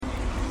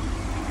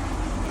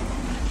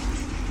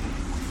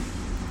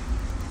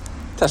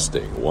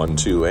Testing 1,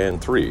 2, and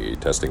 3.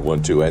 Testing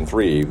 1, 2, and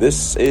 3.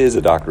 This is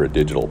a Doctorate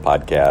Digital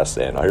podcast,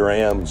 and here I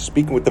am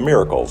speaking with the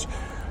miracles.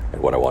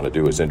 And what I want to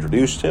do is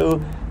introduce you,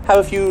 have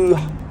a few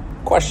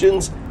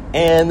questions,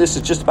 and this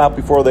is just about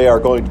before they are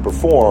going to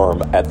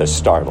perform at the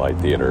Starlight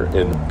Theater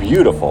in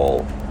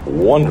beautiful,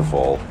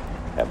 wonderful,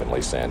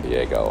 heavenly San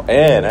Diego.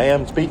 And I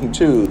am speaking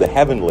to the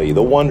heavenly,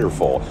 the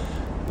wonderful,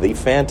 the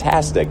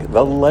fantastic,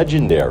 the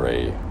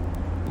legendary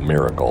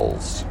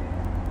miracles.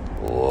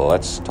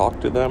 Let's talk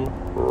to them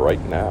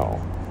right now.